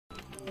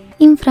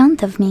In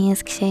front of me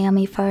is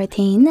Xiaomi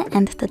 14,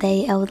 and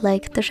today I would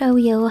like to show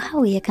you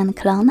how you can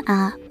clone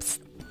apps.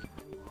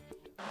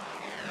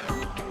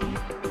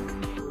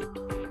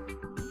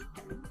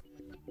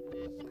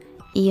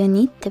 You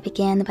need to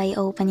begin by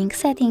opening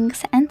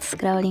Settings and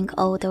scrolling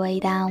all the way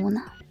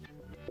down.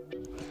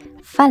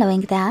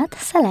 Following that,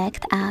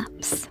 select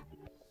Apps.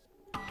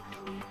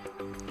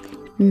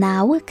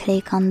 Now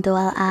click on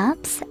Dual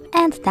Apps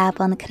and tap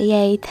on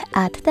Create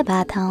at the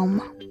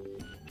bottom.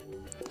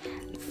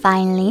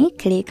 Finally,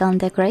 click on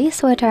the gray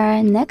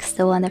sweater next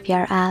to one of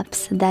your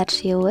apps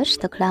that you wish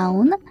to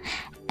clone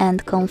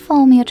and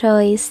confirm your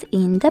choice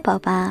in the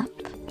pop-up.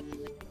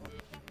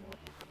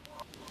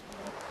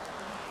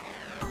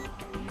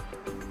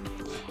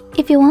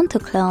 If you want to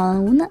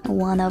clone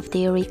one of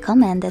the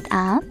recommended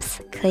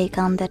apps, click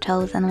on the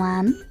chosen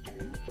one.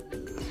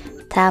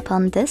 Tap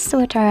on this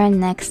sweater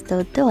next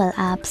to Dual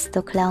Apps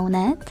to clone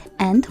it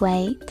and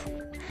wait.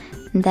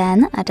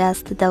 Then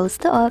adjust those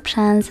two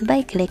options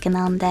by clicking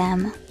on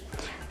them.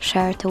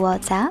 Share to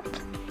WhatsApp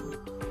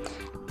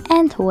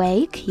and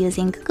Wake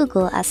using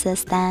Google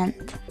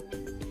Assistant.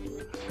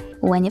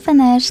 When you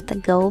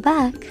finished, go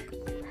back.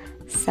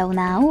 So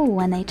now,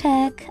 when I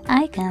check,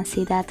 I can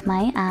see that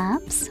my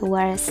apps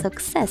were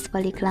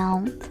successfully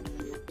cloned.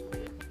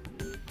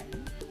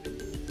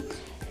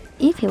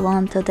 If you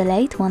want to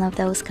delete one of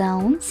those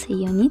clones,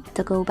 you need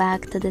to go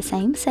back to the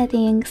same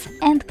settings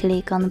and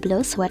click on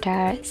blue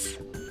sweaters.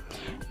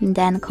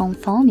 Then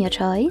confirm your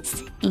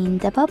choice in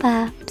the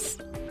pop-ups.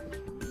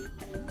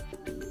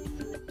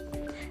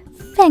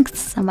 Thanks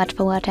so much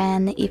for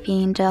watching. If you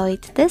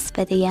enjoyed this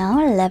video,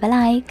 leave a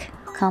like,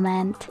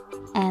 comment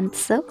and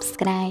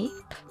subscribe.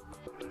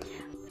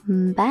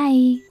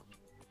 Bye!